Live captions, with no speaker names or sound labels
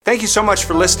Thank you so much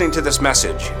for listening to this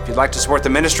message. If you'd like to support the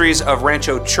ministries of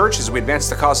Rancho Church as we advance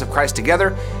the cause of Christ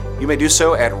together, you may do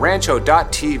so at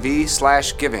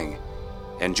rancho.tv/giving.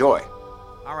 Enjoy.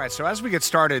 All right, so as we get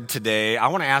started today, I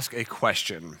want to ask a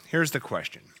question. Here's the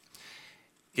question.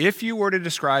 If you were to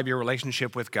describe your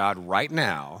relationship with God right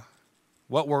now,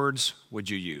 what words would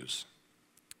you use?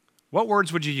 What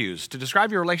words would you use to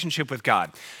describe your relationship with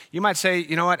God? You might say,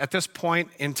 you know what, at this point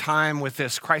in time with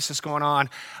this crisis going on,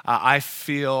 I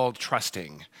feel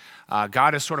trusting.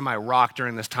 God is sort of my rock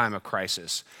during this time of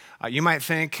crisis. You might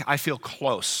think, I feel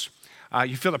close.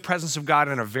 You feel the presence of God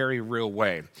in a very real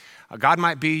way. God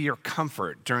might be your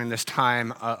comfort during this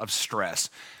time of stress.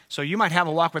 So you might have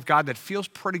a walk with God that feels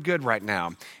pretty good right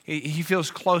now. He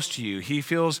feels close to you. He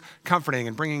feels comforting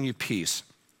and bringing you peace.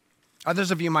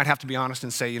 Others of you might have to be honest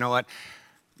and say, you know what,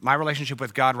 my relationship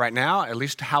with God right now, at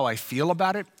least how I feel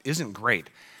about it, isn't great.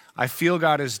 I feel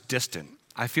God is distant.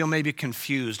 I feel maybe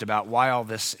confused about why all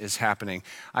this is happening.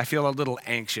 I feel a little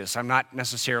anxious. I'm not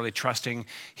necessarily trusting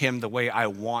Him the way I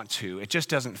want to. It just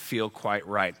doesn't feel quite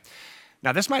right.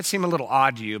 Now, this might seem a little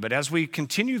odd to you, but as we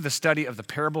continue the study of the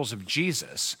parables of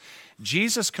Jesus,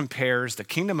 Jesus compares the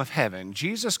kingdom of heaven,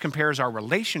 Jesus compares our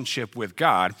relationship with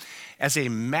God as a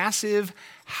massive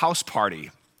house party.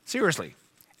 Seriously,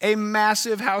 a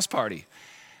massive house party.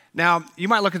 Now, you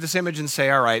might look at this image and say,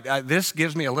 all right, this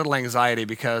gives me a little anxiety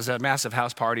because a massive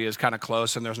house party is kind of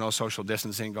close and there's no social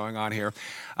distancing going on here.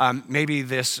 Maybe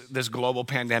this global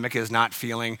pandemic is not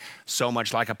feeling so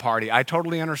much like a party. I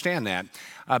totally understand that.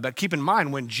 But keep in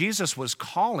mind, when Jesus was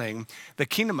calling the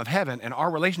kingdom of heaven and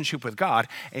our relationship with God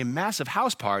a massive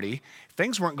house party,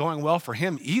 things weren't going well for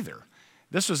Him either.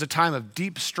 This was a time of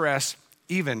deep stress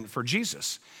even for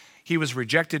Jesus. He was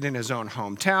rejected in his own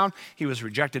hometown. He was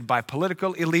rejected by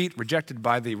political elite, rejected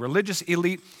by the religious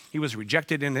elite. He was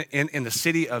rejected in the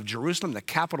city of Jerusalem, the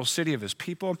capital city of his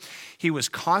people. He was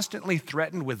constantly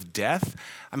threatened with death.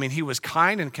 I mean, he was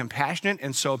kind and compassionate,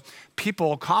 and so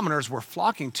people, commoners, were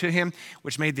flocking to him,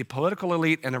 which made the political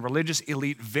elite and the religious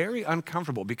elite very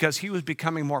uncomfortable because he was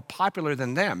becoming more popular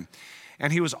than them.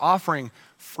 And he was offering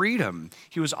freedom.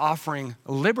 He was offering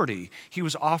liberty. He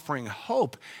was offering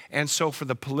hope. And so for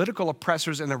the political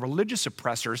oppressors and the religious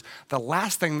oppressors, the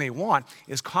last thing they want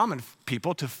is common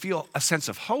people to feel a sense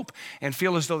of hope and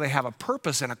feel as though they have a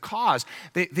purpose and a cause.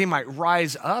 They might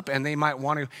rise up and they might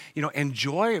want to,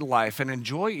 enjoy life and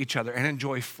enjoy each other and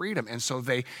enjoy freedom. And so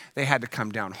they had to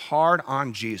come down hard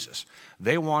on Jesus.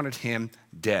 They wanted him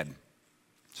dead.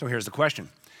 So here's the question.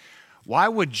 Why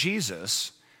would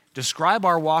Jesus describe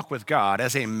our walk with God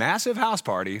as a massive house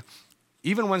party,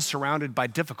 even when surrounded by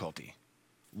difficulty?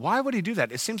 Why would he do that?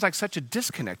 It seems like such a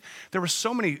disconnect. There were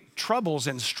so many troubles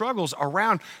and struggles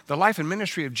around the life and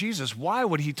ministry of Jesus. Why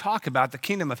would he talk about the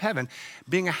kingdom of heaven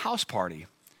being a house party?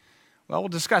 Well, we'll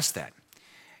discuss that.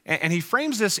 And he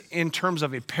frames this in terms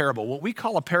of a parable, what we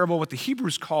call a parable, what the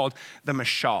Hebrews called the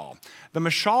mashal. The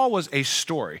mashal was a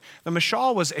story. The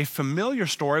mashal was a familiar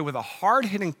story with a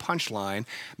hard-hitting punchline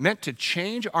meant to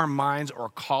change our minds or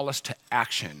call us to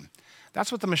action.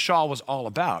 That's what the mashal was all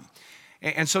about.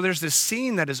 And so there's this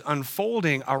scene that is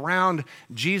unfolding around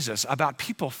Jesus about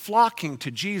people flocking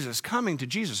to Jesus, coming to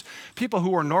Jesus, people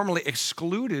who were normally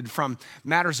excluded from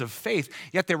matters of faith,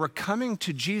 yet they were coming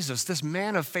to Jesus, this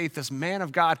man of faith, this man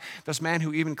of God, this man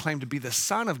who even claimed to be the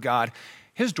Son of God.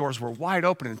 His doors were wide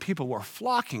open and people were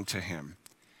flocking to him.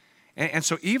 And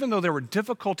so even though there were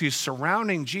difficulties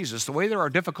surrounding Jesus, the way there are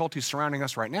difficulties surrounding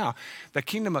us right now, the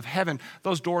kingdom of heaven,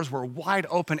 those doors were wide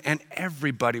open and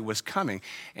everybody was coming.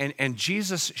 And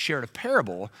Jesus shared a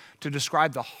parable to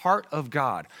describe the heart of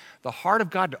God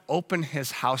to open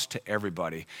his house to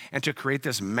everybody and to create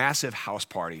this massive house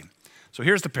party. So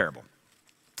here's the parable.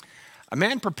 A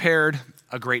man prepared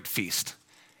a great feast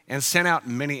and sent out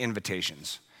many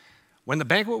invitations. When the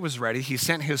banquet was ready, he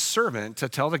sent his servant to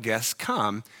tell the guests,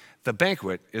 "Come, the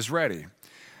banquet is ready."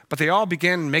 But they all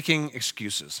began making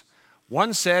excuses.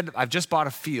 One said, "I've just bought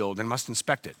a field and must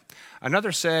inspect it."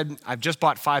 Another said, "I've just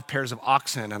bought 5 pairs of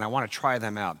oxen and I want to try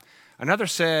them out." Another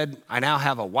said, "I now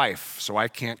have a wife, so I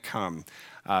can't come."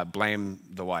 Blame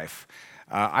the wife.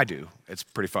 I do. It's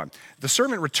pretty fun. The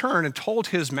servant returned and told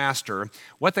his master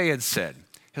what they had said.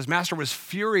 His master was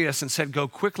furious and said, "Go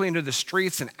quickly into the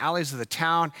streets and alleys of the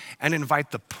town and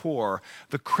invite the poor,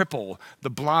 the crippled, the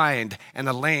blind, and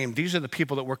the lame." These are the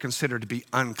people that were considered to be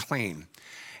unclean.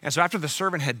 And so after the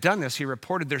servant had done this, he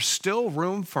reported, "There's still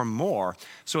room for more."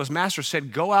 So his master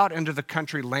said, "Go out into the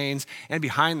country lanes and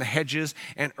behind the hedges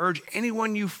and urge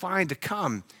anyone you find to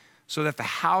come so that the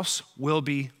house will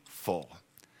be full."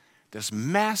 This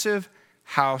massive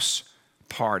house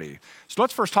party. So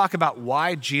let's first talk about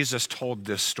why Jesus told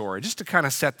this story. Just to kind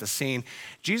of set the scene,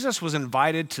 Jesus was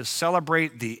invited to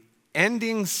celebrate the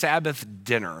ending Sabbath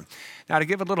dinner. Now, to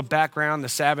give a little background, the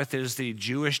Sabbath is the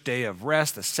Jewish day of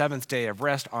rest, the seventh day of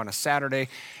rest on a Saturday,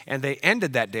 and they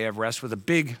ended that day of rest with a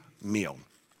big meal.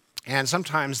 And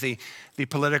sometimes the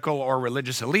political or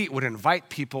religious elite would invite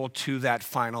people to that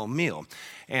final meal,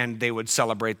 and they would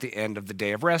celebrate the end of the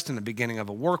day of rest and the beginning of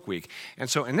a work week. And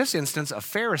so in this instance, a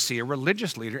Pharisee, a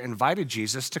religious leader, invited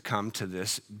Jesus to come to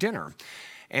this dinner.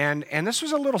 And this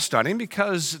was a little stunning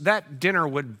because that dinner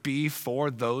would be for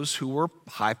those who were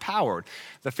high-powered.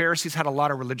 The Pharisees had a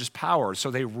lot of religious power, so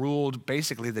they ruled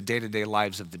basically the day-to-day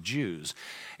lives of the Jews.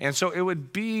 And so it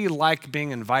would be like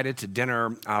being invited to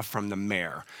dinner from the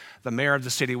mayor. The mayor of the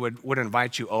city would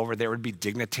invite you over. There would be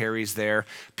dignitaries there,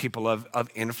 people of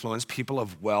influence, people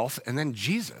of wealth, and then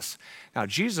Jesus. Now,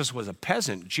 Jesus was a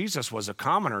peasant. Jesus was a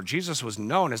commoner. Jesus was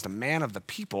known as the man of the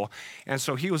people, and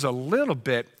so he was a little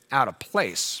bit out of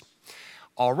place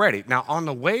already. Now, on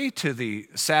the way to the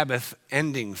Sabbath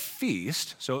ending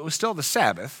feast, so it was still the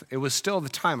Sabbath, it was still the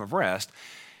time of rest,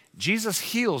 Jesus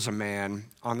heals a man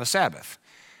on the Sabbath.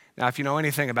 Now, if you know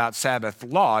anything about Sabbath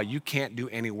law, you can't do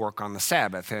any work on the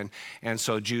Sabbath. And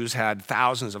so Jews had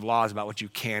thousands of laws about what you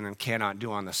can and cannot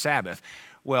do on the Sabbath.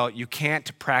 Well, you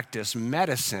can't practice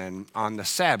medicine on the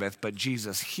Sabbath, but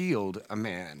Jesus healed a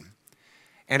man.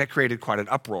 And it created quite an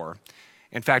uproar.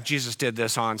 In fact, Jesus did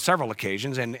this on several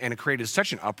occasions, and it created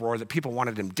such an uproar that people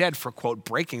wanted him dead for, quote,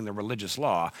 breaking the religious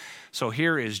law. So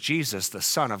here is Jesus, the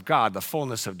Son of God, the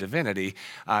fullness of divinity.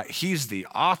 He's the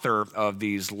author of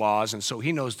these laws, and so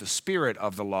he knows the spirit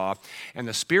of the law. And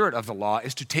the spirit of the law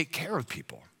is to take care of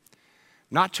people.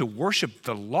 Not to worship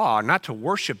the law, not to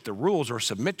worship the rules or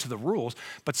submit to the rules,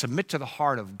 but submit to the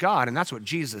heart of God. And that's what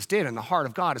Jesus did. And the heart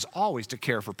of God is always to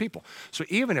care for people. So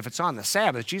even if it's on the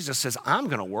Sabbath, Jesus says, I'm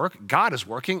going to work, God is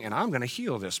working, and I'm going to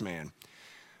heal this man.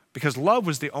 Because love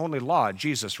was the only law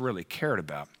Jesus really cared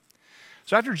about.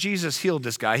 So after Jesus healed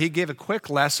this guy, he gave a quick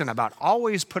lesson about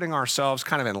always putting ourselves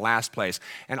kind of in last place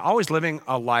and always living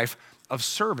a life of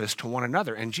service to one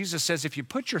another. And Jesus says, if you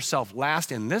put yourself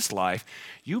last in this life,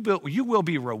 you will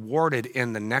be rewarded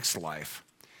in the next life.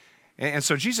 And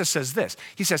so Jesus says this.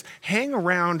 He says, hang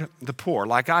around the poor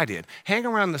like I did. Hang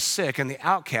around the sick and the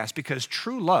outcast, because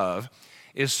true love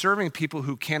is serving people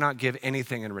who cannot give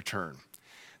anything in return.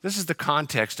 This is the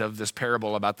context of this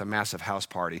parable about the massive house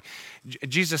party.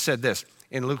 Jesus said this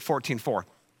in Luke 14:14.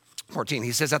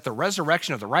 He says, at the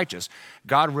resurrection of the righteous,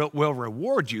 God will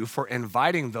reward you for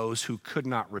inviting those who could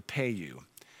not repay you.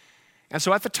 And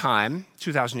so at the time,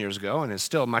 2,000 years ago, and is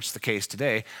still much the case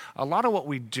today, a lot of what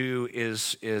we do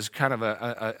is kind of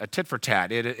a tit for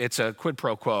tat. It's a quid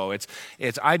pro quo. It's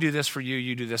I do this for you,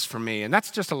 you do this for me. And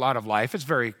that's just a lot of life. It's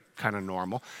very kind of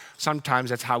normal.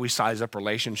 Sometimes that's how we size up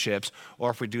relationships, or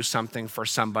if we do something for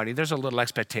somebody, there's a little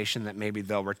expectation that maybe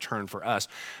they'll return for us.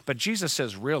 But Jesus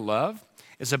says real love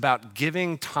is about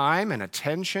giving time and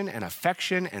attention and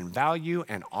affection and value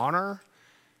and honor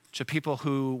to people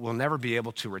who will never be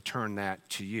able to return that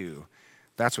to you.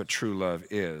 That's what true love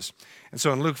is. And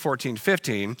so in Luke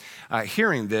 14:15,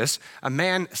 hearing this, a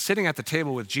man sitting at the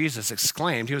table with Jesus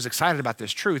exclaimed, he was excited about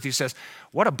this truth. He says,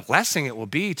 what a blessing it will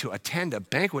be to attend a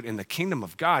banquet in the kingdom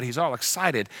of God. He's all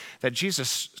excited that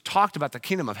Jesus talked about the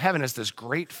kingdom of heaven as this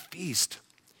great feast.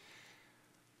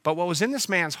 But what was in this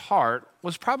man's heart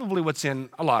was probably what's in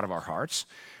a lot of our hearts,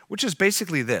 which is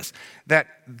basically this, that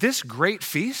this great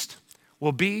feast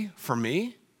will be for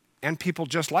me and people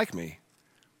just like me.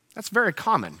 That's very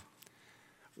common.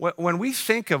 When we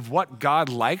think of what God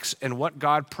likes and what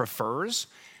God prefers,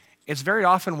 it's very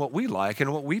often what we like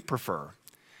and what we prefer.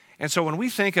 And so when we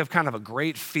think of kind of a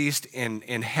great feast in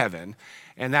heaven,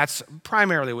 and that's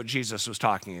primarily what Jesus was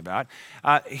talking about,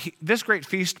 this great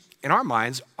feast in our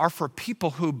minds are for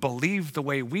people who believe the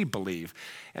way we believe.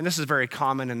 And this is very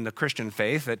common in the Christian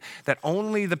faith, that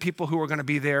only the people who are going to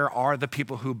be there are the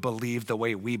people who believe the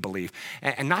way we believe.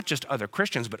 And not just other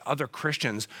Christians, but other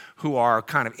Christians who are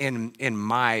kind of in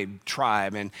my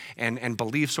tribe and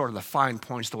believe sort of the fine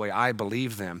points the way I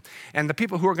believe them. And the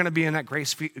people who are going to be in that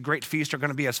great feast are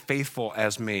going to be as faithful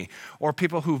as me, or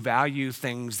people who value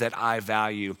things that I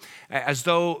value, as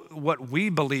though what we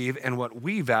believe and what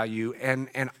we value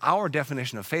and our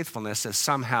definition of faithfulness is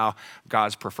somehow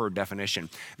God's preferred definition.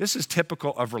 This is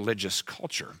typical of religious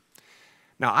culture.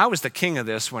 Now, I was the king of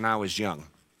this when I was young.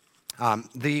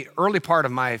 The early part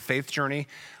of my faith journey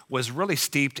was really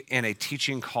steeped in a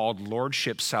teaching called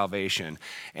Lordship Salvation.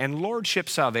 And Lordship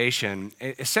Salvation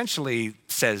essentially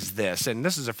says this, and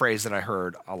this is a phrase that I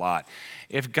heard a lot.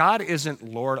 If God isn't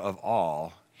Lord of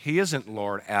all, he isn't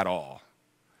Lord at all.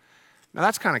 Now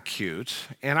that's kind of cute,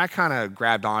 and I kind of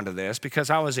grabbed onto this because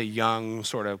I was a young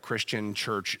sort of Christian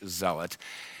church zealot.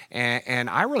 And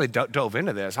I really dove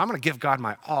into this. I'm going to give God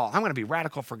my all. I'm going to be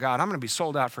radical for God. I'm going to be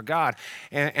sold out for God.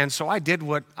 And so I did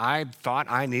what I thought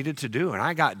I needed to do. And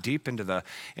I got deep into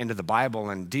the Bible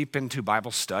and deep into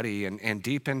Bible study and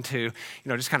deep into,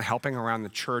 just kind of helping around the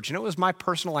church. And it was my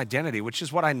personal identity, which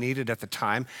is what I needed at the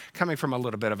time, coming from a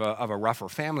little bit of a rougher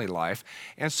family life.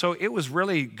 And so it was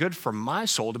really good for my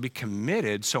soul to be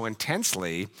committed so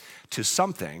intensely to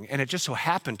something. And it just so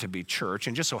happened to be church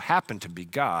and just so happened to be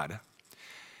God.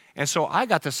 And so I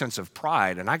got this sense of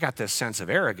pride and I got this sense of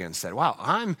arrogance that, wow,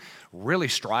 I'm really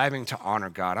striving to honor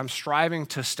God. I'm striving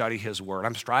to study his word.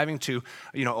 I'm striving to,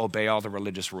 obey all the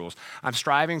religious rules. I'm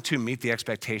striving to meet the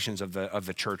expectations of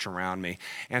the church around me.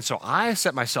 And so I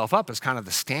set myself up as kind of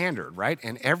the standard, right?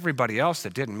 And everybody else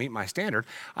that didn't meet my standard,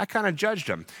 I kind of judged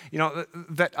them.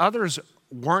 That others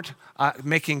weren't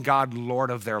making God Lord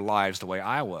of their lives the way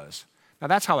I was. Now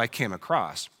that's how I came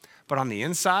across. But on the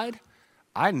inside,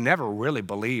 I never really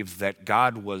believed that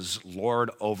God was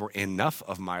Lord over enough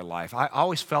of my life. I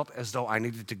always felt as though I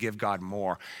needed to give God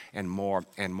more and more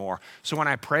and more. So when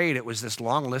I prayed, it was this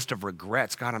long list of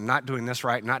regrets. God, I'm not doing this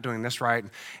right, not doing this right,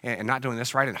 and not doing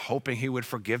this right, and hoping he would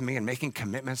forgive me and making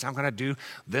commitments. I'm going to do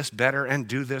this better and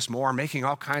do this more, making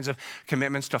all kinds of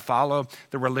commitments to follow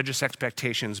the religious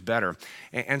expectations better.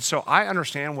 And so I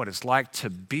understand what it's like to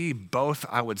be both,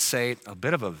 I would say, a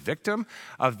bit of a victim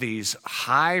of these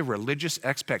high religious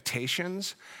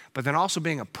expectations, but then also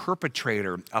being a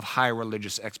perpetrator of high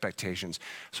religious expectations.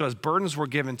 So as burdens were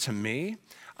given to me,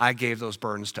 I gave those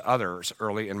burdens to others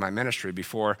early in my ministry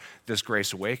before this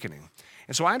Grace Awakening.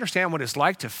 And so I understand what it's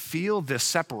like to feel this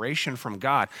separation from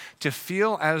God, to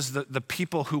feel as the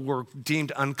people who were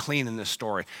deemed unclean in this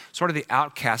story, sort of the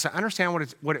outcasts. I understand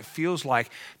what it feels like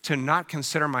to not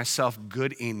consider myself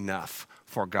good enough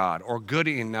for God or good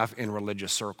enough in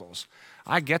religious circles.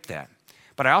 I get that.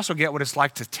 But I also get what it's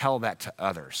like to tell that to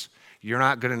others. You're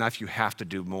not good enough. You have to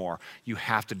do more. You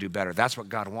have to do better. That's what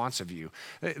God wants of you.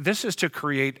 This is to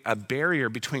create a barrier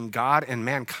between God and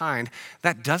mankind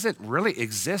that doesn't really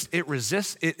exist. It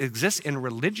exists in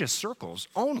religious circles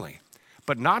only,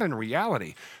 but not in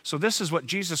reality. So this is what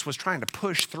Jesus was trying to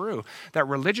push through, that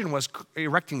religion was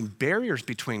erecting barriers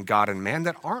between God and man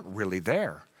that aren't really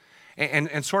there.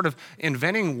 And sort of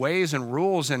inventing ways and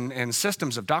rules and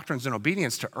systems of doctrines and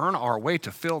obedience to earn our way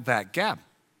to fill that gap.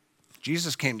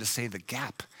 Jesus came to say the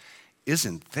gap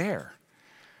isn't there.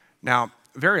 Now,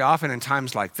 very often in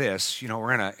times like this,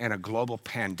 we're in a global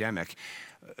pandemic.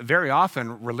 Very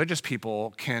often, religious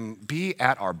people can be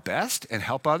at our best and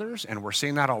help others, and we're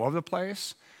seeing that all over the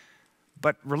place.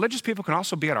 But religious people can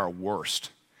also be at our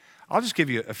worst. I'll just give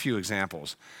you a few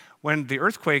examples. When the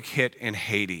earthquake hit in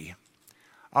Haiti,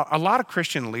 a lot of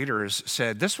Christian leaders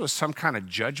said this was some kind of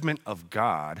judgment of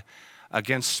God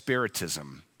against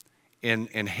Spiritism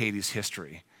in Haiti's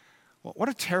history. Well, what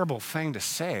a terrible thing to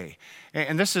say.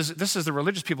 And this is the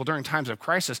religious people during times of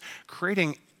crisis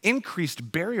creating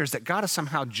increased barriers that God is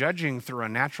somehow judging through a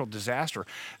natural disaster.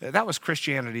 That was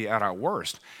Christianity at our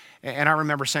worst. And I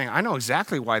remember saying, I know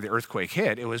exactly why the earthquake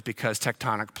hit. It was because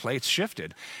tectonic plates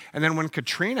shifted. And then when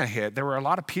Katrina hit, there were a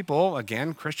lot of people,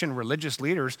 again, Christian religious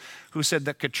leaders, who said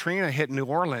that Katrina hit New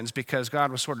Orleans because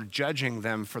God was sort of judging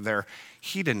them for their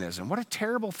hedonism. What a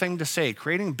terrible thing to say,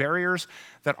 creating barriers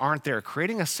that aren't there,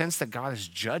 creating a sense that God is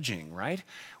judging, right?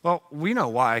 Well, we know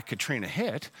why Katrina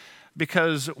hit.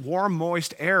 Because warm,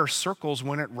 moist air circles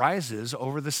when it rises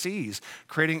over the seas,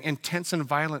 creating intense and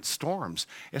violent storms.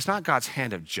 It's not God's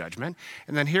hand of judgment.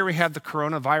 And then here we have the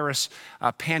coronavirus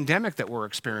pandemic that we're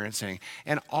experiencing.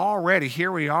 And already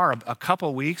here we are a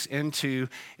couple weeks into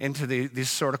these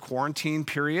sort of quarantine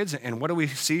periods. And what do we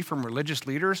see from religious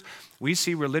leaders? We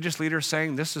see religious leaders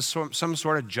saying this is some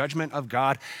sort of judgment of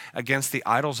God against the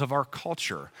idols of our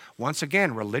culture. Once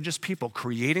again, religious people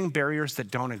creating barriers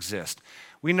that don't exist.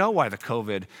 We know why the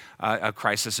COVID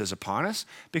crisis is upon us,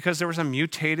 because there was a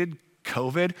mutated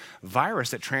COVID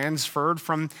virus that transferred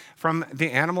from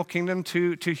the animal kingdom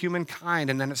to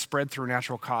humankind, and then it spread through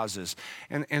natural causes.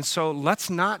 And so let's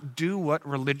not do what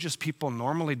religious people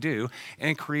normally do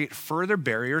and create further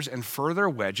barriers and further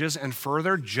wedges and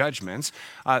further judgments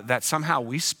that somehow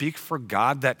we speak for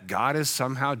God, that God is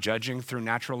somehow judging through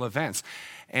natural events.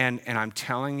 And I'm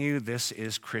telling you, this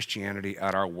is Christianity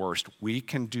at our worst. We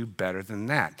can do better than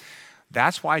that.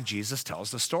 That's why Jesus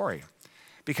tells the story,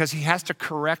 because he has to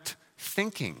correct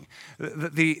thinking.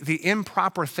 The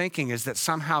improper thinking is that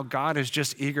somehow God is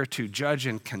just eager to judge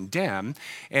and condemn,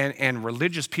 and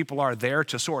religious people are there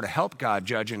to sort of help God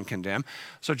judge and condemn.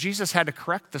 So Jesus had to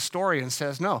correct the story and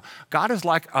says, no, God is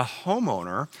like a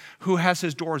homeowner who has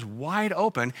his doors wide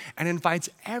open and invites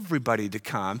everybody to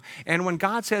come. And when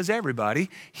God says everybody,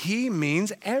 he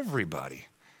means everybody.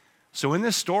 So in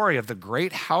this story of the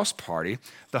great house party,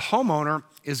 the homeowner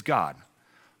is God,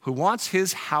 who wants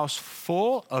his house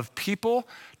full of people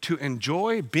to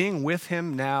enjoy being with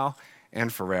him now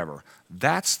and forever.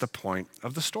 That's the point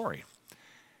of the story.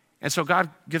 And so God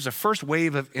gives a first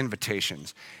wave of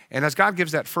invitations. And as God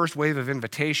gives that first wave of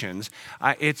invitations,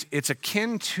 it's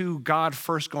akin to God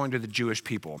first going to the Jewish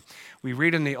people. We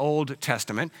read in the Old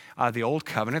Testament, the Old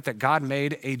Covenant, that God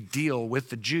made a deal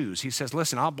with the Jews. He says,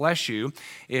 listen, I'll bless you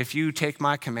if you take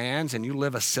my commands and you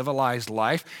live a civilized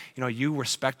life. You know, you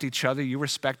respect each other, you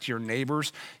respect your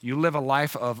neighbors, you live a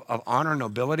life of honor and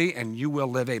nobility, and you will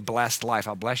live a blessed life.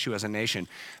 I'll bless you as a nation.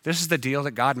 This is the deal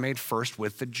that God made first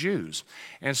with the Jews.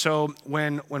 And so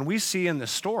when we see in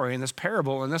this story, in this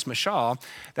parable, in this mashal,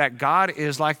 that God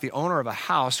is like the owner of a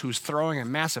house who's throwing a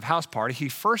massive house party, he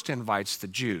first invites the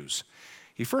Jews.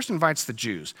 He first invites the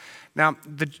Jews. Now,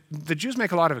 the Jews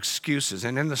make a lot of excuses,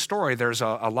 and in the story, there's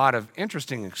a lot of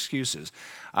interesting excuses.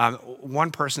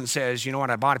 One person says, you know what,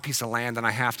 I bought a piece of land and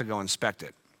I have to go inspect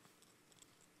it.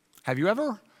 Have you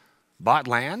ever bought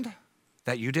land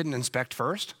that you didn't inspect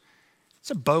first? It's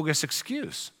a bogus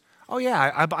excuse. Oh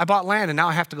yeah, I bought land and now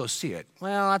I have to go see it.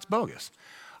 Well, that's bogus.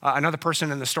 Another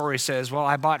person in the story says, well,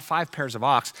 I bought 5 pairs of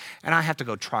ox and I have to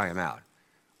go try them out.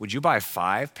 Would you buy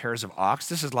 5 pairs of ox?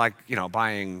 This is like,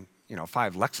 buying,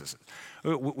 5 Lexuses.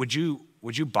 Would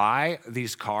you buy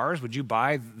these cars? Would you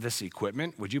buy this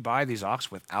equipment? Would you buy these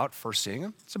ox without first seeing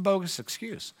them? It's a bogus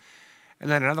excuse. And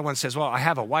then another one says, well, I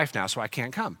have a wife now, so I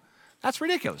can't come. That's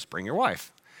ridiculous. Bring your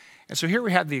wife. And so here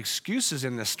we have the excuses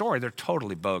in this story. They're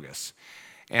totally bogus.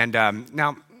 And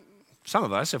now, some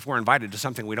of us, if we're invited to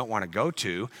something we don't want to go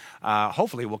to,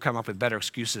 hopefully we'll come up with better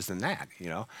excuses than that.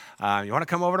 You want to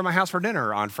come over to my house for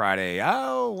dinner on Friday?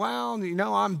 Oh, well,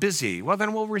 I'm busy. Well,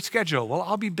 then we'll reschedule. Well,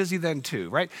 I'll be busy then too,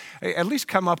 right? At least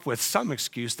come up with some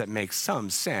excuse that makes some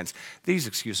sense. These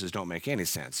excuses don't make any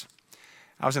sense.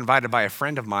 I was invited by a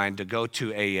friend of mine to go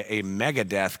to a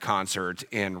Megadeth concert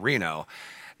in Reno.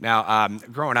 Now,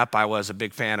 growing up, I was a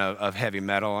big fan of heavy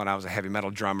metal, and I was a heavy metal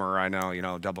drummer. I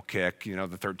know, double kick, the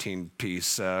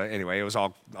 13-piece. Anyway, it was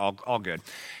all good.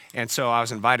 And so I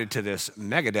was invited to this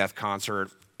Megadeth concert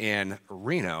in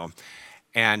Reno,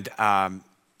 and I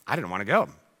didn't want to go.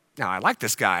 Now, I like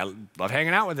this guy. I love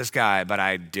hanging out with this guy, but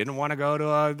I didn't want to go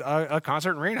to a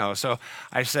concert in Reno. So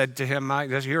I said to him,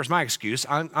 here's my excuse.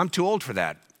 I'm too old for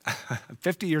that. I'm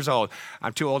 50 years old.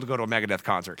 I'm too old to go to a Megadeth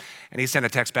concert. And he sent a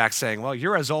text back saying, well,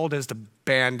 you're as old as the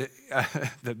band,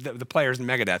 the players in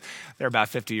Megadeth. They're about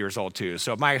 50 years old too.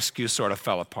 So my excuse sort of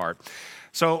fell apart.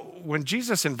 So when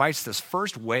Jesus invites this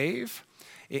first wave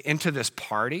into this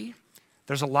party,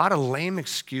 there's a lot of lame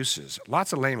excuses,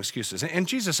 lots of lame excuses. And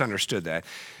Jesus understood that.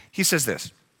 He says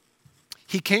this,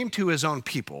 he came to his own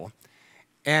people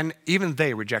and even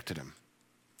they rejected him.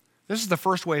 This is the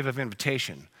first wave of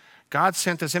invitation. God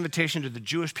sent this invitation to the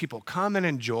Jewish people, come and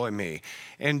enjoy me.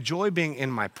 Enjoy being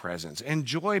in my presence.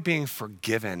 Enjoy being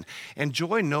forgiven.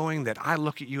 Enjoy knowing that I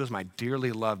look at you as my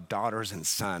dearly loved daughters and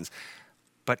sons.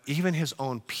 But even his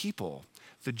own people,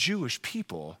 the Jewish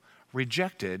people,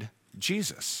 rejected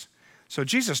Jesus. So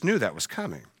Jesus knew that was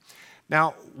coming.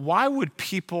 Now, why would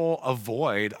people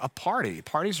avoid a party?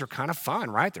 Parties are kind of fun,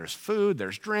 right? There's food,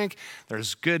 there's drink,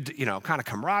 there's good, kind of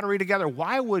camaraderie together.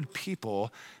 Why would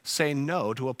people say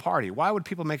no to a party? Why would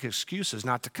people make excuses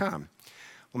not to come?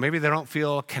 Well, maybe they don't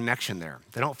feel a connection there.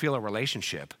 They don't feel a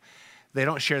relationship. They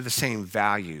don't share the same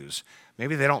values.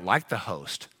 Maybe they don't like the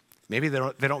host. Maybe they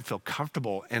don't feel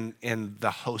comfortable in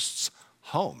the host's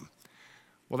home.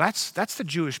 Well, that's the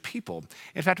Jewish people.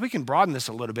 In fact, we can broaden this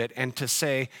a little bit and to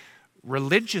say,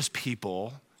 religious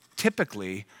people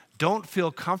typically don't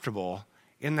feel comfortable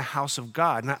in the house of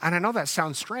God. And I know that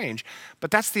sounds strange, but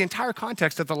that's the entire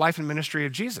context of the life and ministry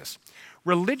of Jesus.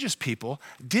 Religious people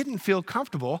didn't feel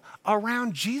comfortable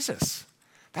around Jesus.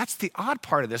 That's the odd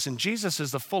part of this, and Jesus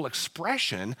is the full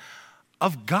expression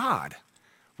of God.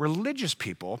 Religious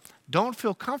people don't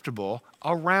feel comfortable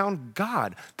around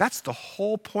God. That's the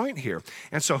whole point here.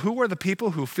 And so who are the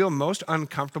people who feel most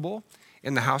uncomfortable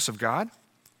in the house of God?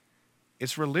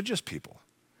 It's religious people.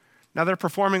 Now, they're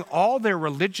performing all their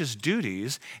religious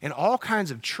duties in all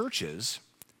kinds of churches,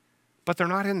 but they're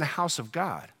not in the house of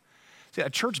God. See,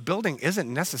 a church building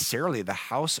isn't necessarily the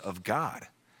house of God.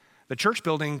 The church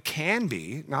building can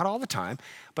be, not all the time,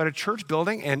 but a church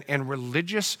building and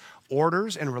religious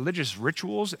orders and religious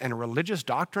rituals and religious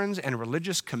doctrines and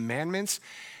religious commandments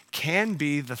can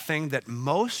be the thing that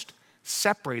most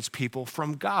separates people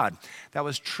from God. That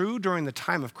was true during the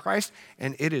time of Christ,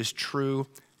 and it is true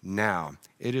now.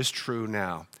 It is true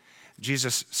now.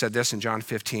 Jesus said this in John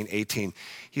 15:18.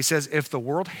 He says, if the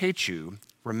world hates you,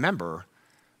 remember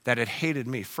that it hated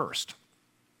me first.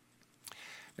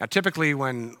 Now, typically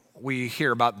when we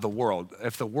hear about the world,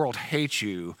 if the world hates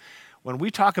you, when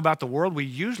we talk about the world, we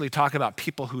usually talk about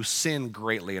people who sin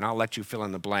greatly, and I'll let you fill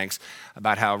in the blanks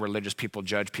about how religious people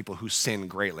judge people who sin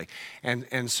greatly.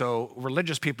 And so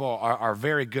religious people are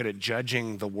very good at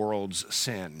judging the world's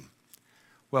sin.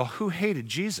 Well, who hated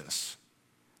Jesus?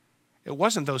 It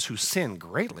wasn't those who sinned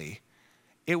greatly.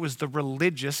 It was the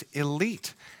religious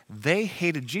elite. They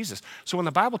hated Jesus. So when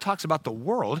the Bible talks about the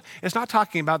world, it's not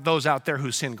talking about those out there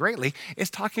who sin greatly. It's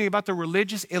talking about the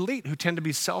religious elite who tend to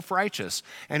be self-righteous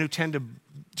and who tend to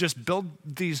just build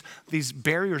these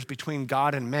barriers between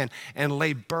God and men and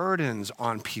lay burdens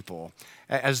on people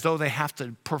as though they have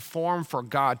to perform for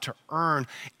God to earn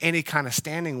any kind of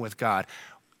standing with God.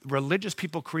 Religious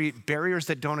people create barriers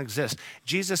that don't exist.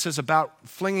 Jesus is about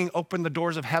flinging open the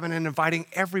doors of heaven and inviting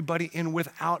everybody in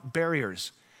without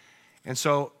barriers. And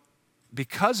so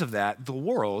because of that, the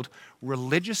world,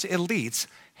 religious elites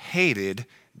hated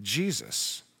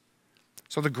Jesus.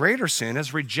 So the greater sin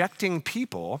is rejecting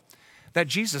people that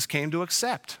Jesus came to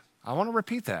accept. I want to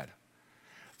repeat that.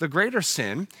 The greater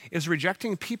sin is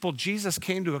rejecting people Jesus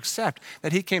came to accept,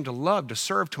 that he came to love, to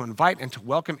serve, to invite, and to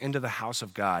welcome into the house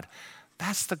of God.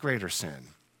 That's the greater sin.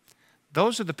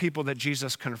 Those are the people that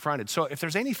Jesus confronted. So if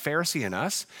there's any Pharisee in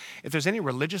us, if there's any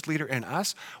religious leader in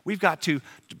us, we've got to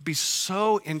be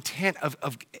so intent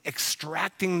of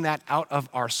extracting that out of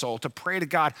our soul, to pray to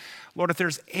God, Lord, if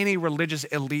there's any religious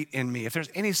elite in me, if there's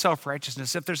any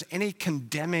self-righteousness, if there's any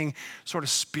condemning sort of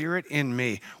spirit in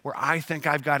me where I think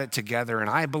I've got it together and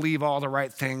I believe all the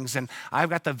right things and I've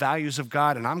got the values of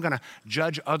God and I'm going to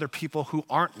judge other people who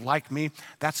aren't like me,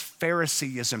 that's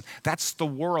Phariseeism. That's the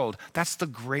world. That's the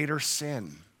greater sin.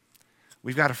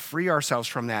 We've got to free ourselves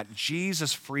from that.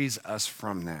 Jesus frees us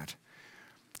from that.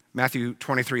 Matthew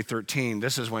 23:13,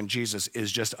 this is when Jesus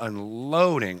is just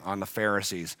unloading on the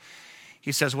Pharisees.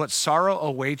 He says, what sorrow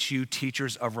awaits you,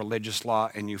 teachers of religious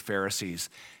law, and you Pharisees,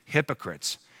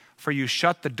 hypocrites, for you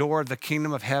shut the door of the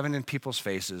kingdom of heaven in people's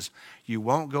faces. You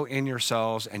won't go in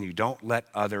yourselves, and you don't let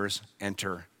others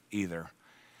enter either.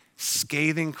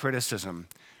 Scathing criticism.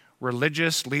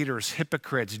 Religious leaders,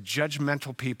 hypocrites,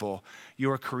 judgmental people,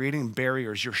 you are creating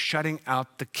barriers. You're shutting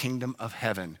out the kingdom of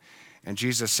heaven. And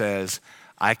Jesus says,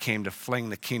 I came to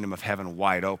fling the kingdom of heaven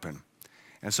wide open.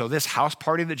 And so this house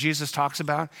party that Jesus talks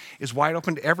about is wide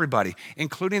open to everybody,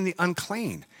 including the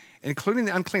unclean. Including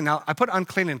the unclean. Now, I put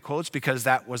unclean in quotes because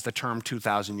that was the term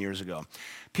 2,000 years ago.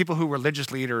 People who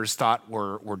religious leaders thought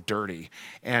were dirty.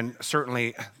 And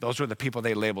certainly those were the people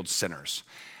they labeled sinners.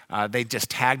 They just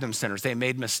tagged them sinners. They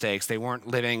made mistakes. They weren't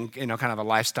living, kind of a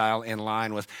lifestyle in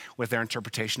line with their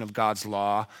interpretation of God's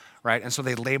law, right? And so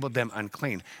they labeled them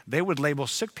unclean. They would label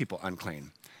sick people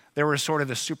unclean. There was sort of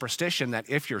the superstition that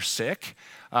if you're sick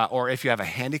or if you have a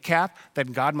handicap, then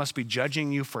God must be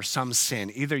judging you for some sin,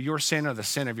 either your sin or the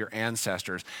sin of your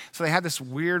ancestors. So they had this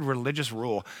weird religious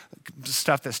rule,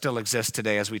 stuff that still exists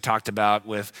today, as we talked about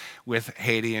with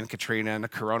Haiti and Katrina and the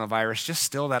coronavirus, just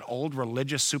still that old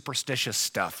religious superstitious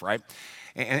stuff, right?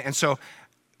 And so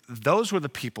those were the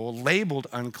people labeled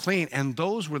unclean, and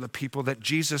those were the people that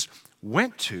Jesus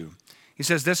went to. He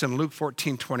says this in Luke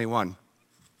 14:21.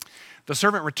 The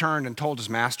servant returned and told his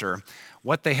master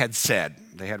what they had said.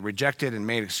 They had rejected and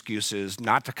made excuses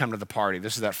not to come to the party.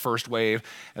 This is that first wave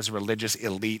as a religious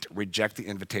elite reject the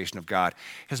invitation of God.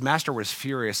 His master was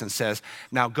furious and says,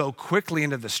 now go quickly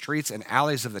into the streets and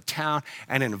alleys of the town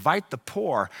and invite the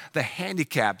poor, the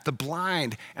handicapped, the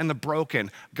blind, and the broken.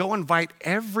 Go invite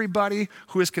everybody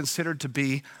who is considered to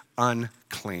be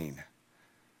unclean.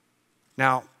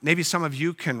 Now, maybe some of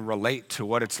you can relate to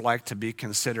what it's like to be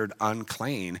considered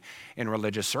unclean in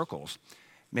religious circles.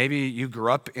 Maybe you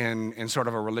grew up in sort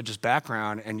of a religious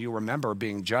background and you remember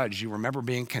being judged. You remember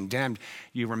being condemned.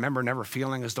 You remember never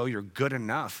feeling as though you're good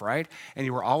enough, right? And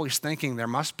you were always thinking there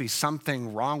must be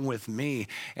something wrong with me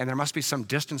and there must be some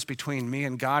distance between me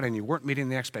and God, and you weren't meeting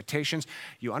the expectations.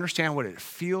 You understand what it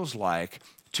feels like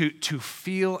to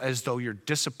feel as though you're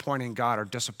disappointing God or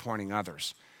disappointing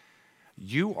others.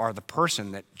 You are the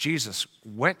person that Jesus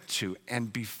went to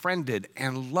and befriended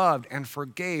and loved and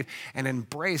forgave and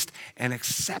embraced and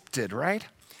accepted, right?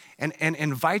 And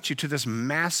invite you to this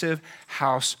massive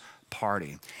house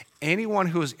party. Anyone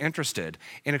who is interested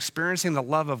in experiencing the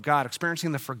love of God,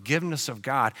 experiencing the forgiveness of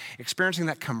God, experiencing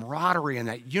that camaraderie and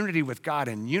that unity with God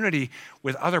and unity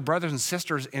with other brothers and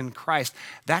sisters in Christ,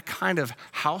 that kind of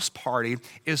house party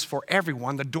is for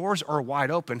everyone. The doors are wide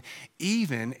open,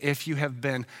 even if you have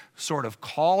been sort of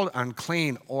called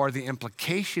unclean, or the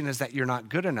implication is that you're not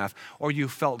good enough, or you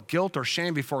felt guilt or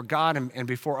shame before God and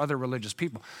before other religious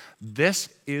people. This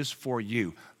is for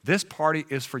you. This party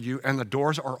is for you, and the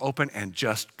doors are open, and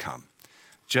just come.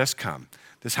 Just come.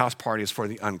 This house party is for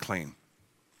the unclean.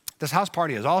 This house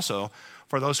party is also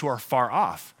for those who are far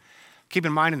off. Keep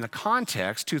in mind, in the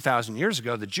context, 2,000 years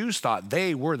ago, the Jews thought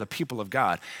they were the people of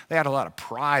God. They had a lot of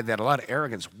pride. They had a lot of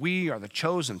arrogance. We are the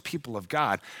chosen people of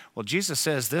God. Well, Jesus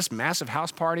says this massive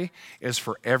house party is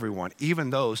for everyone,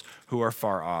 even those who are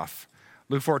far off.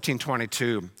 Luke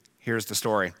 14:22, here's the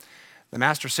story. The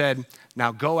master said,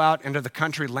 "Now go out into the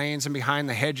country lanes and behind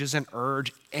the hedges and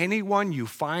urge anyone you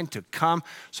find to come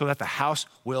so that the house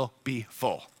will be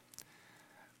full."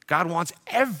 God wants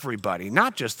everybody,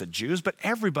 not just the Jews, but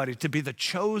everybody to be the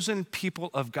chosen people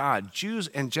of God, Jews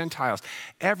and Gentiles,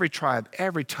 every tribe,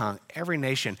 every tongue, every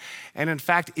nation. And in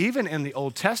fact, even in the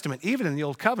Old Testament, even in the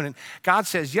Old Covenant, God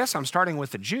says, yes, I'm starting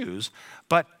with the Jews,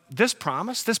 but this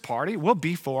promise, this party will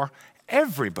be for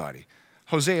everybody.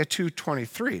 Hosea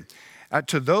 2:23.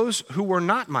 To those who were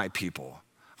not my people,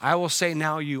 I will say,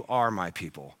 now you are my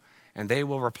people. And they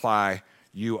will reply,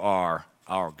 you are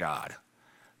our God.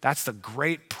 That's the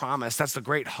great promise. That's the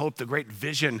great hope, the great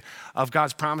vision of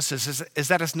God's promises is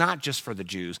that it's not just for the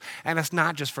Jews, and it's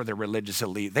not just for the religious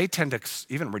elite. They tend to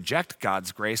even reject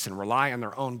God's grace and rely on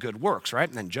their own good works, right?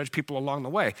 And then judge people along the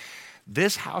way.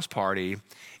 This house party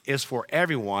is for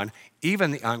everyone,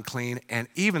 even the unclean and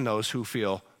even those who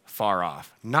feel far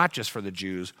off, not just for the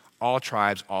Jews, all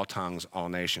tribes, all tongues, all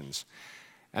nations.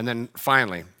 And then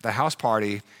finally, the house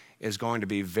party is going to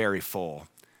be very full.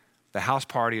 The house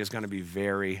party is going to be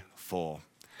very full.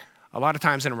 A lot of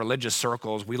times in religious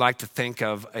circles, we like to think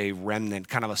of a remnant,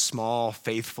 kind of a small,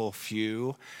 faithful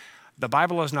few. The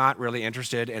Bible is not really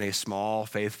interested in a small,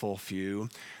 faithful few.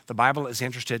 The Bible is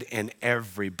interested in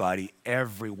everybody,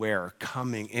 everywhere,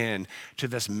 coming in to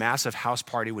this massive house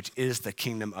party, which is the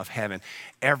kingdom of heaven.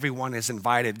 Everyone is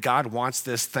invited. God wants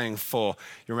this thing full.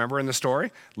 You remember in the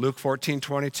story, Luke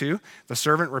 14:22, the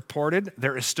servant reported,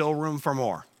 there is still room for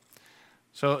more.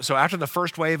 So after the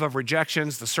first wave of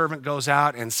rejections, the servant goes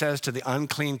out and says to the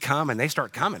unclean, come, and they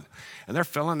start coming. And they're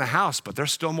filling the house, but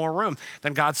there's still more room.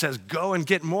 Then God says, go and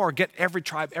get more. Get every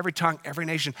tribe, every tongue, every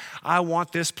nation. I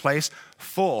want this place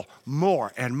full.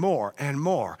 More and more and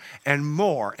more and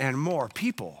more and more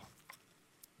people.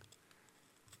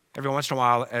 Every once in a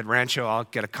while at Rancho, I'll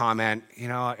get a comment,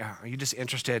 are you just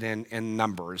interested in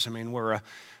numbers? I mean, we're a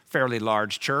fairly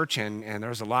large church, and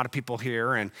there's a lot of people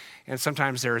here, and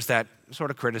sometimes there's that sort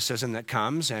of criticism that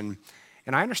comes, and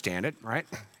I understand it, right?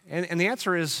 And the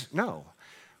answer is no.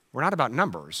 We're not about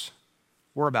numbers.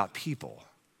 We're about people.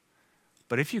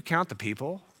 But if you count the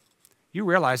people, you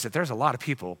realize that there's a lot of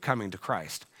people coming to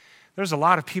Christ. There's a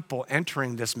lot of people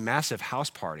entering this massive house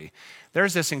party.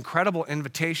 There's this incredible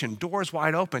invitation, doors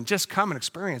wide open. Just come and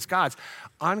experience God's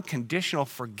unconditional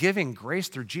forgiving grace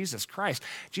through Jesus Christ.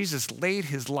 Jesus laid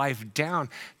his life down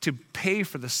to pay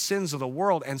for the sins of the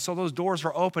world. And so those doors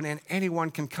are open and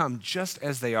anyone can come just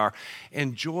as they are.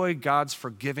 Enjoy God's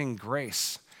forgiving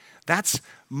grace. That's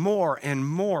more and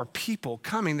more people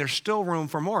coming. There's still room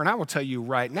for more. And I will tell you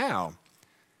right now,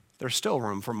 there's still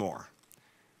room for more.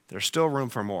 There's still room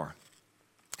for more.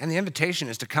 And the invitation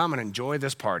is to come and enjoy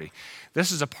this party.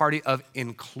 This is a party of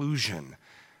inclusion.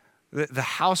 The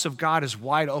house of God is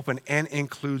wide open and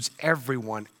includes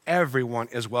everyone. Everyone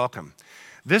is welcome.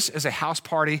 This is a house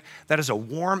party that is a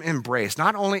warm embrace,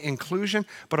 not only inclusion,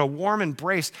 but a warm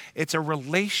embrace. It's a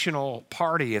relational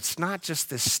party. It's not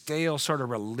just this stale sort of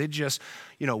religious,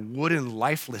 wooden,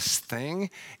 lifeless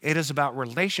thing. It is about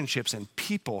relationships and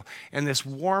people and this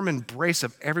warm embrace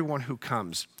of everyone who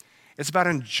comes. It's about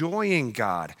enjoying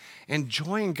God,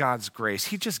 enjoying God's grace.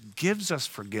 He just gives us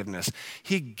forgiveness.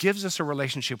 He gives us a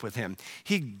relationship with him.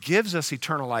 He gives us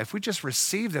eternal life. We just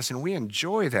receive this and we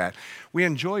enjoy that. We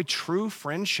enjoy true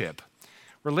friendship.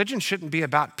 Religion shouldn't be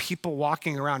about people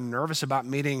walking around nervous about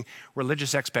meeting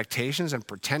religious expectations and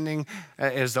pretending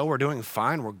as though we're doing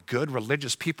fine, we're good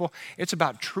religious people. It's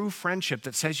about true friendship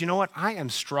that says, you know what, I am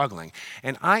struggling,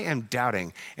 and I am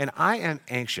doubting, and I am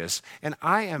anxious, and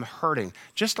I am hurting,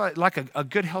 just like a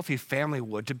good, healthy family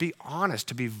would, to be honest,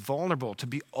 to be vulnerable, to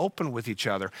be open with each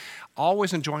other,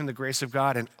 always enjoying the grace of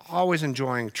God and always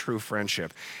enjoying true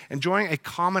friendship, enjoying a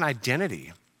common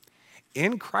identity.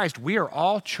 In Christ, we are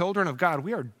all children of God.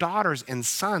 We are daughters and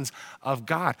sons of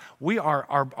God. We are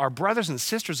our brothers and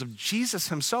sisters of Jesus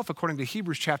himself, according to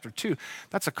Hebrews chapter 2.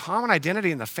 That's a common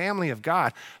identity in the family of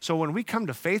God. So when we come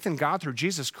to faith in God through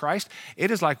Jesus Christ,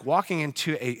 it is like walking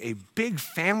into a big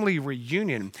family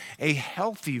reunion, a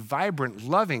healthy, vibrant,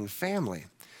 loving family.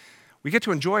 We get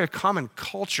to enjoy a common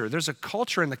culture. There's a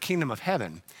culture in the kingdom of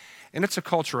heaven, and it's a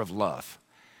culture of love.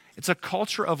 It's a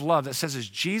culture of love that says as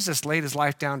Jesus laid his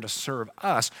life down to serve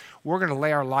us, we're going to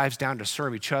lay our lives down to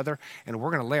serve each other, and we're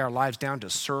going to lay our lives down to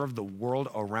serve the world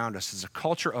around us. It's a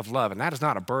culture of love, and that is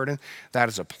not a burden, that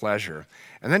is a pleasure.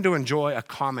 And then to enjoy a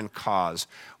common cause.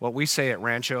 What we say at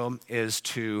Rancho is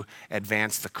to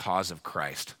advance the cause of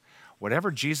Christ.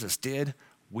 Whatever Jesus did,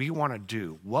 we want to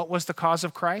do. What was the cause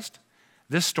of Christ?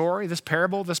 This story, this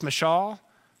parable, this mashal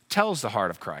tells the heart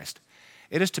of Christ.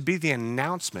 It is to be the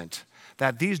announcement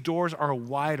that these doors are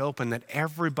wide open, that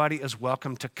everybody is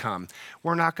welcome to come.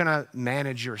 We're not going to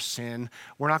manage your sin.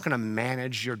 We're not going to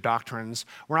manage your doctrines.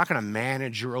 We're not going to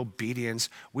manage your obedience.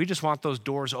 We just want those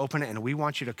doors open, and we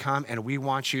want you to come, and we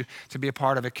want you to be a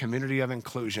part of a community of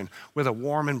inclusion with a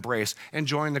warm embrace,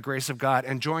 enjoying the grace of God,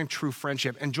 enjoying true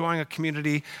friendship, enjoying a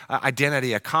community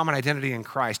identity, a common identity in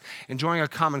Christ, enjoying a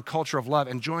common culture of love,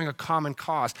 enjoying a common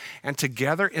cause. And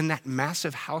together in that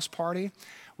massive house party,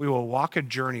 we will walk a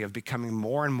journey of becoming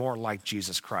more and more like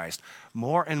Jesus Christ,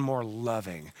 more and more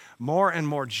loving, more and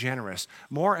more generous,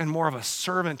 more and more of a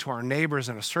servant to our neighbors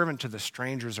and a servant to the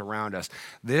strangers around us.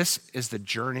 This is the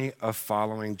journey of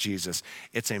following Jesus.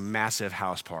 It's a massive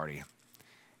house party.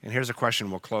 And here's a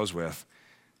question we'll close with.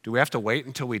 Do we have to wait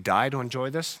until we die to enjoy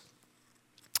this?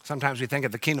 Sometimes we think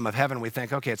of the kingdom of heaven, we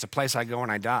think, okay, it's a place I go when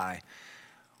I die.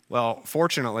 Well,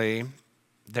 fortunately,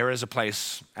 there is a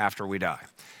place after we die.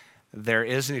 There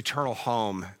is an eternal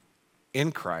home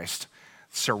in Christ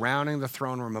surrounding the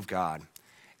throne room of God.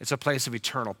 It's a place of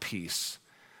eternal peace.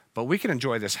 But we can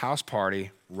enjoy this house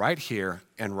party right here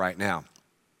and right now,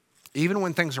 even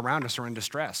when things around us are in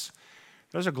distress.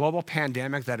 There's a global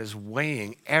pandemic that is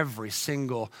weighing every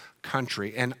single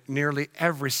country and nearly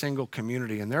every single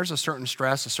community. And there's a certain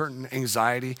stress, a certain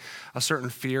anxiety, a certain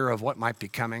fear of what might be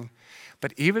coming.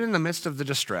 But even in the midst of the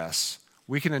distress,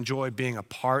 we can enjoy being a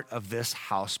part of this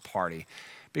house party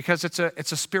because it's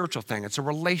a spiritual thing. It's a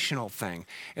relational thing.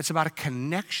 It's about a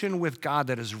connection with God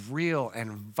that is real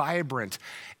and vibrant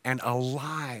and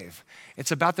alive.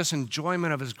 It's about this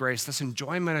enjoyment of his grace, this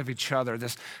enjoyment of each other,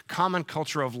 this common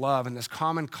culture of love, and this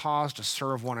common cause to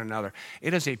serve one another.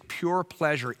 It is a pure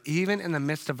pleasure, even in the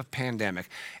midst of a pandemic,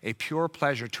 a pure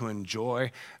pleasure to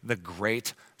enjoy the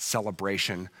great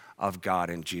celebration of God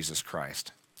in Jesus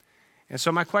Christ. And so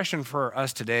my question for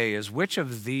us today is, which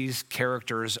of these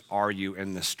characters are you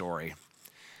in this story?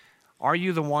 Are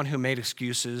you the one who made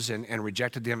excuses and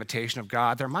rejected the invitation of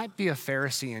God? There might be a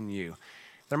Pharisee in you.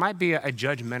 There might be a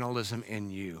judgmentalism in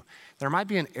you. There might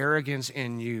be an arrogance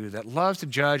in you that loves to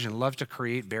judge and loves to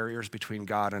create barriers between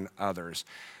God and others.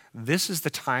 This is the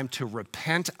time to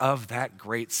repent of that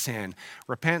great sin.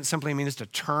 Repent simply means to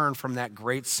turn from that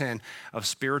great sin of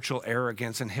spiritual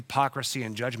arrogance and hypocrisy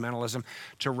and judgmentalism,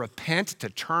 to repent, to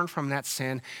turn from that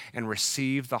sin and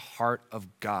receive the heart of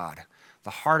God. The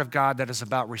heart of God that is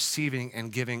about receiving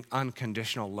and giving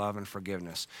unconditional love and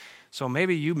forgiveness. So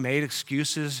maybe you made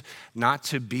excuses not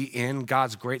to be in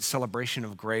God's great celebration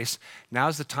of grace.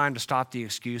 Now's the time to stop the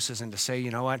excuses and to say, you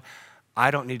know what?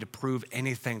 I don't need to prove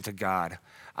anything to God.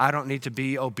 I don't need to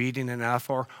be obedient enough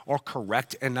or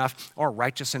correct enough or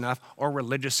righteous enough or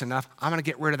religious enough. I'm going to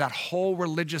get rid of that whole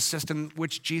religious system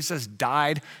which Jesus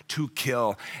died to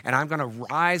kill. And I'm going to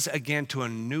rise again to a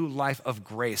new life of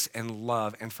grace and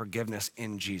love and forgiveness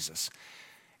in Jesus.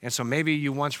 And so maybe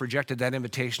you once rejected that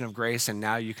invitation of grace, and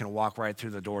now you can walk right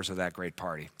through the doors of that great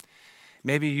party.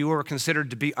 Maybe you were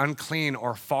considered to be unclean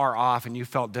or far off and you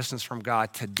felt distance from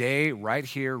God. Today, right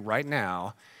here, right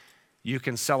now, you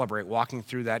can celebrate walking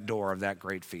through that door of that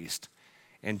great feast,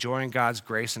 enjoying God's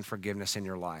grace and forgiveness in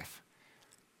your life.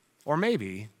 Or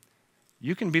maybe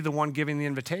you can be the one giving the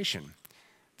invitation.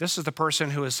 This is the person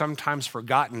who is sometimes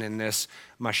forgotten in this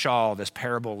mashal, this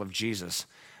parable of Jesus.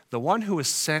 The one who is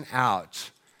sent out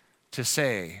to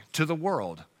say to the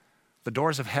world, the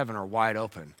doors of heaven are wide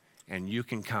open and you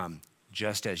can come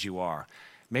just as you are.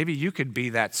 Maybe you could be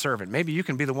that servant. Maybe you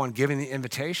can be the one giving the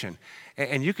invitation,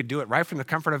 and you could do it right from the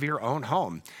comfort of your own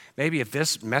home. Maybe if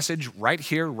this message right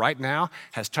here, right now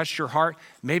has touched your heart,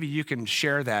 maybe you can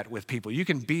share that with people. You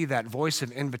can be that voice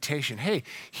of invitation. Hey,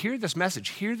 hear this message,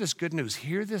 hear this good news,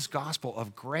 hear this gospel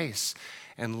of grace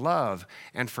and love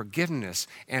and forgiveness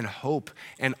and hope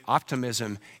and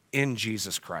optimism in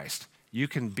Jesus Christ. You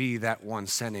can be that one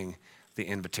sending the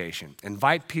invitation.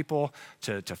 Invite people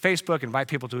to Facebook, invite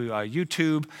people to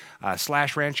YouTube,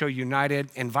 /Rancho United.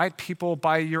 Invite people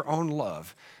by your own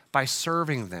love, by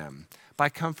serving them, by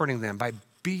comforting them, by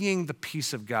being the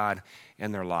peace of God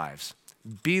in their lives.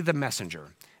 Be the messenger.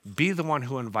 Be the one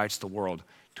who invites the world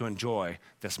to enjoy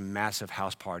this massive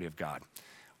house party of God.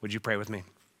 Would you pray with me?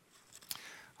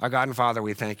 Our God and Father,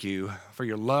 we thank you for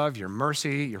your love, your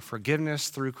mercy, your forgiveness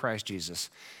through Christ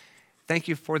Jesus. Thank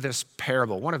you for this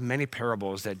parable, one of many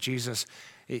parables that Jesus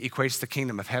equates the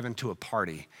kingdom of heaven to a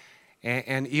party.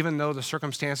 And even though the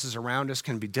circumstances around us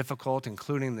can be difficult,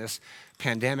 including this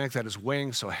pandemic that is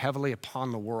weighing so heavily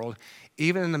upon the world,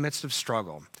 even in the midst of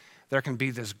struggle, there can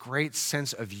be this great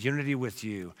sense of unity with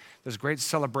you, this great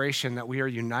celebration that we are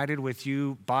united with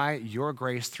you by your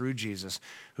grace through Jesus,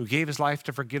 who gave his life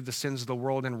to forgive the sins of the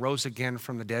world and rose again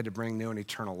from the dead to bring new and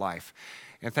eternal life.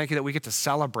 And thank you that we get to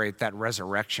celebrate that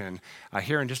resurrection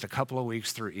here in just a couple of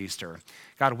weeks through Easter.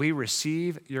 God, we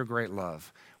receive your great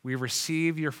love. We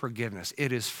receive your forgiveness.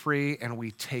 It is free and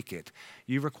we take it.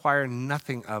 You require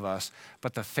nothing of us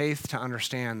but the faith to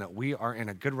understand that we are in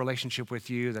a good relationship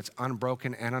with you that's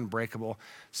unbroken and unbreakable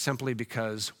simply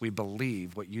because we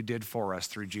believe what you did for us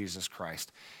through Jesus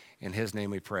Christ. In his name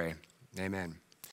we pray. Amen.